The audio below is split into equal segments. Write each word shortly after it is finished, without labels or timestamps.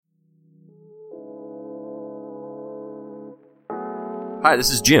Hi,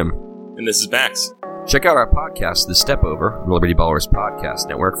 this is Jim. And this is Max. Check out our podcast, The Step Over, the Liberty Ballers Podcast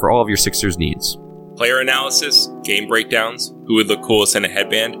Network, for all of your Sixers needs. Player analysis, game breakdowns, who would look coolest in a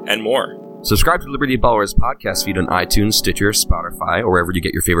headband, and more. Subscribe to Liberty Ballers podcast feed on iTunes, Stitcher, Spotify, or wherever you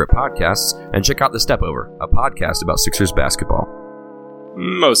get your favorite podcasts, and check out The Step Over, a podcast about Sixers basketball.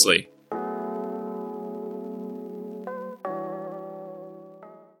 Mostly.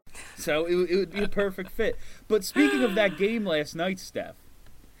 So it would be a perfect fit. But speaking of that game last night, Steph,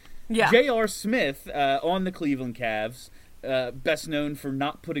 yeah. J.R. Smith on the Cleveland Cavs, best known for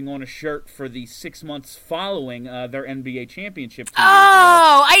not putting on a shirt for the 6 months following their NBA championship.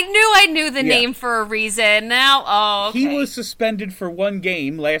 Oh, I knew the name for a reason. Now, okay. He was suspended for one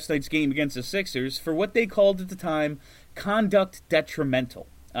game, last night's game against the Sixers, for what they called at the time conduct detrimental.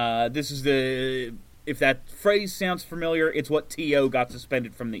 This is the... If that phrase sounds familiar, it's what T.O. got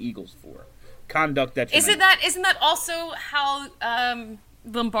suspended from the Eagles for. Conduct detrimental. Isn't that also how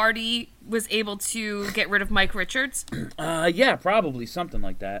Lombardi was able to get rid of Mike Richards? Yeah, probably something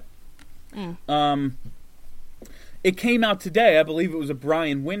like that. It came out today. I believe it was a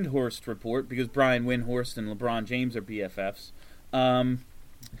Brian Windhorst report, because Brian Windhorst and LeBron James are BFFs.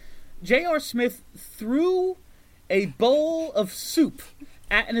 J.R. Smith threw a bowl of soup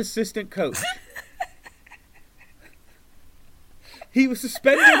at an assistant coach. He was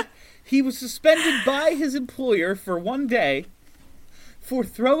suspended by his employer for 1 day for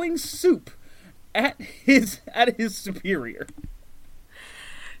throwing soup at his superior.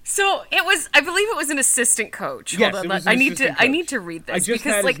 So I believe it was an assistant coach. Yes, Hold on, it was an assistant coach. I need to read this. I just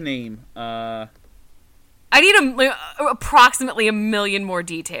because, had his name. I need approximately a million more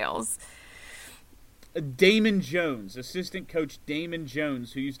details. Damon Jones, assistant coach Damon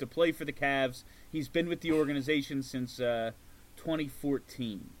Jones, who used to play for the Cavs. He's been with the organization since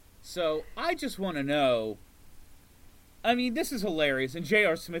 2014. So I just want to know. I mean, this is hilarious, and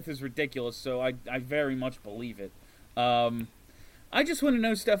J.R. Smith is ridiculous, so I very much believe it. I just want to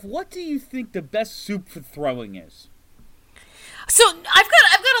know, Steph, what do you think the best soup for throwing is? So I've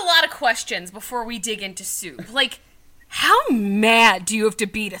got a lot of questions before we dig into soup. Like, how mad do you have to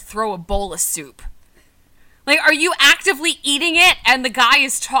be to throw a bowl of soup? Like, are you actively eating it and the guy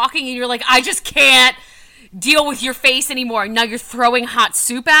is talking and you're like, I just can't deal with your face anymore, and now you're throwing hot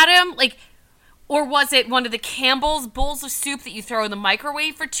soup at him? Like, or was it one of the Campbell's bowls of soup that you throw in the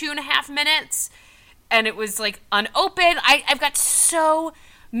microwave for 2.5 minutes and it was like unopened? I've got so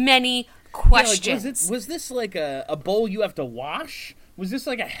many questions. Yeah, like, was this like a bowl you have to wash? Was this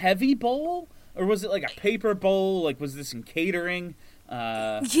like a heavy bowl? Or was it like a paper bowl? Like, was this in catering?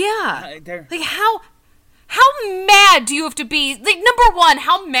 Yeah. Like, how mad do you have to be? Like, number one,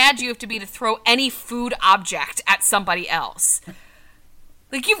 how mad do you have to be to throw any food object at somebody else?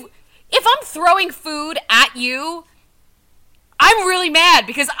 Like, if I'm throwing food at you, I'm really mad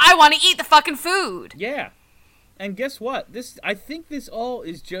because I want to eat the fucking food. Yeah. And guess what? I think this all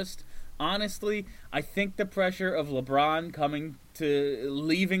is just, honestly, I think the pressure of LeBron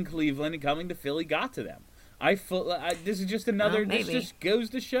leaving Cleveland and coming to Philly got to them. This is just another, this just goes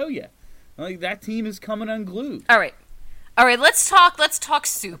to show you. Like, that team is coming unglued. All right, let's talk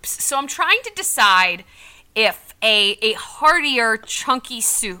soups. So I'm trying to decide if a heartier, chunky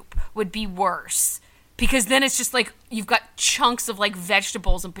soup would be worse, because then it's just like you've got chunks of like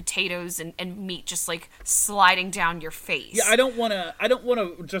vegetables and potatoes and meat just like sliding down your face. Yeah, I don't want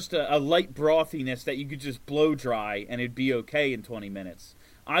to just a light brothiness that you could just blow dry and it'd be okay in 20 minutes.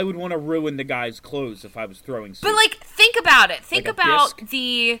 I would want to ruin the guy's clothes if I was throwing soup. But like, think about it. Think like about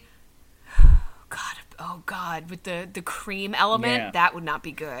the God, with the cream element, yeah. That would not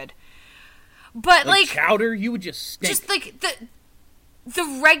be good. But like chowder, you would just stink. Just like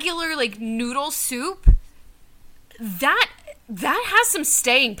the regular like noodle soup, that has some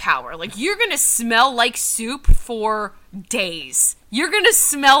staying power. Like, you're gonna smell like soup for days. You're gonna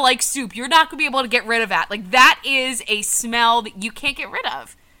smell like soup. You're not gonna be able to get rid of that. Like, that is a smell that you can't get rid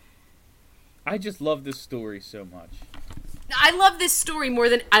of. I just love this story so much. I love this story more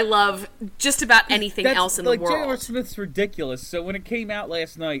than I love just about anything else in the world. J.R. Smith's ridiculous. So when it came out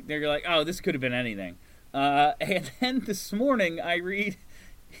last night, they're like, oh, this could have been anything. And then this morning, I read,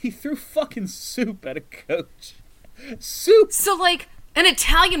 he threw fucking soup at a coach. Soup! So, like, an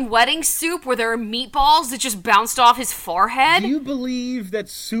Italian wedding soup where there are meatballs that just bounced off his forehead? Do you believe that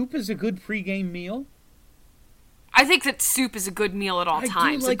soup is a good pregame meal? I think that soup is a good meal at all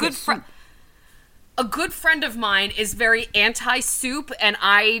times. Like a good friend of mine is very anti-soup, and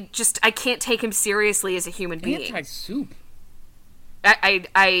I can't take him seriously as a human being. Anti-soup?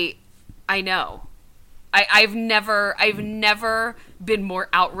 I know. I've never been more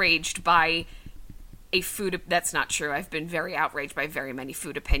outraged by a food. That's not true. I've been very outraged by very many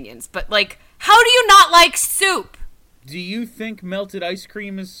food opinions. But, like, how do you not like soup? Do you think melted ice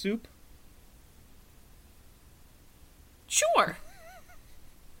cream is soup? Sure.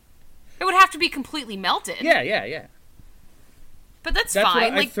 It would have to be completely melted. Yeah. But that's That's fine.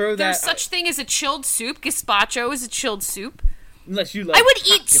 what I Like, throw there's that- such thing as a chilled soup. Gazpacho is a chilled soup. Unless you like I would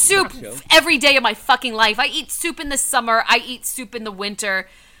hot eat soup gazpacho. every day of my fucking life. I eat soup in the summer. I eat soup in the winter.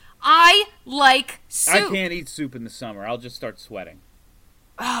 I like soup. I can't eat soup in the summer. I'll just start sweating.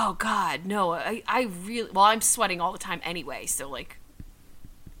 Oh, God, no. I really... Well, I'm sweating all the time anyway, so, like,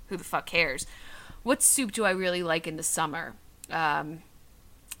 who the fuck cares? What soup do I really like in the summer?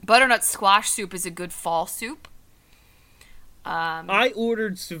 Butternut squash soup is a good fall soup. I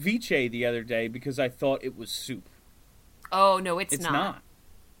ordered ceviche the other day because I thought it was soup. Oh, no, it's It's not. not.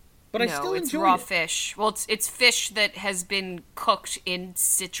 But I No, still it's enjoyed raw it. fish. Well, it's fish that has been cooked in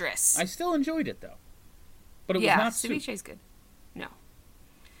citrus. I still enjoyed it, though. But it yeah, was not soup. ceviche's good.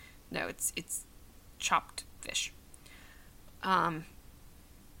 No, it's chopped fish.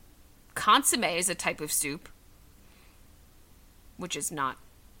 Consomme is a type of soup, which is not.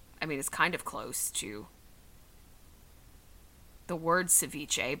 I mean, it's kind of close to the word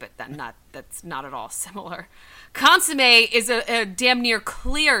ceviche, but that's not at all similar. Consomme is a damn near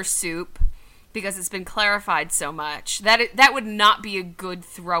clear soup because it's been clarified so much that would not be a good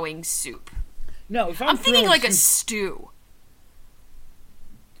throwing soup. No, if I'm thinking throwing like a soup- stew.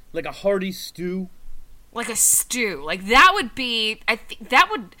 like a hearty stew. Like a stew. Like that would be, I think that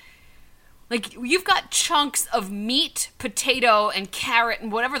would, like you've got chunks of meat, potato, and carrot,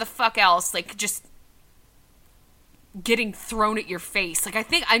 and whatever the fuck else, like just getting thrown at your face. Like I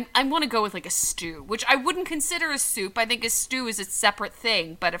think I want to go with like a stew, which I wouldn't consider a soup. I think a stew is a separate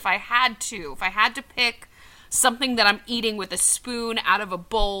thing. But if I had to pick something that I'm eating with a spoon out of a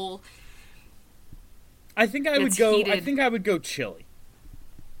bowl, I think I would It's go. I heated. think I would go chili.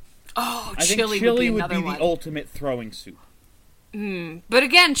 oh, I chili think chili would be another one. the ultimate throwing soup. But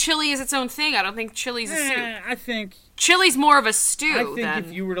again, chili is its own thing. I don't think chili's a soup. I think. Chili's more of a stew. I think than...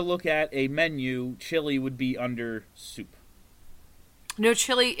 if you were to look at a menu, chili would be under soup. No,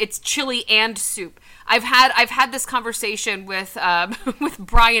 chili. It's chili and soup. I've had this conversation with with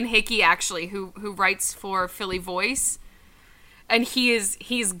Brian Hickey actually, who writes for Philly Voice, and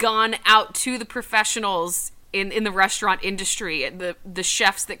he's gone out to the professionals in the restaurant industry and the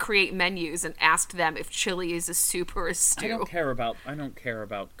chefs that create menus and asked them if chili is a soup or a stew. I don't care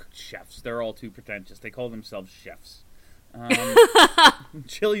about chefs. They're all too pretentious. They call themselves chefs.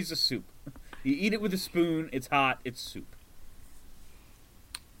 Chili's a soup. You eat it with a spoon. It's hot. It's soup.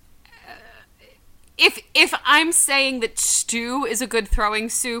 If I'm saying that stew is a good throwing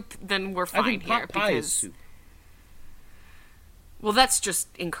soup, then we're I fine think here pot pie because is soup. well, that's just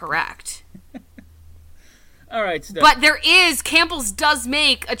incorrect. All right, Steph. But Campbell's does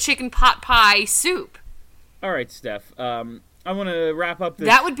make a chicken pot pie soup. All right, Steph. I want to wrap up this.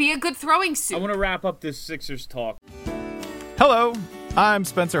 That would be a good throwing I soup. want to wrap up this Sixers talk. Hello, I'm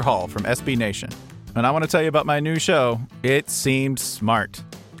Spencer Hall from SB Nation, and I want to tell you about my new show, It Seemed Smart.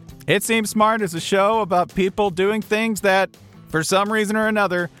 It Seemed Smart is a show about people doing things that, for some reason or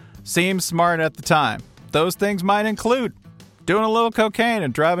another, seem smart at the time. Those things might include doing a little cocaine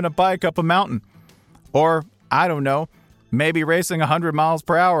and driving a bike up a mountain. Or, I don't know, maybe racing 100 miles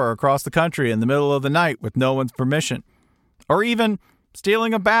per hour across the country in the middle of the night with no one's permission. Or even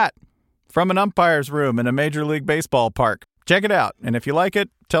stealing a bat from an umpire's room in a Major League Baseball park. Check it out, and if you like it,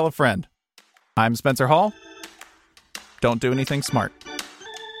 tell a friend. I'm Spencer Hall. Don't do anything smart.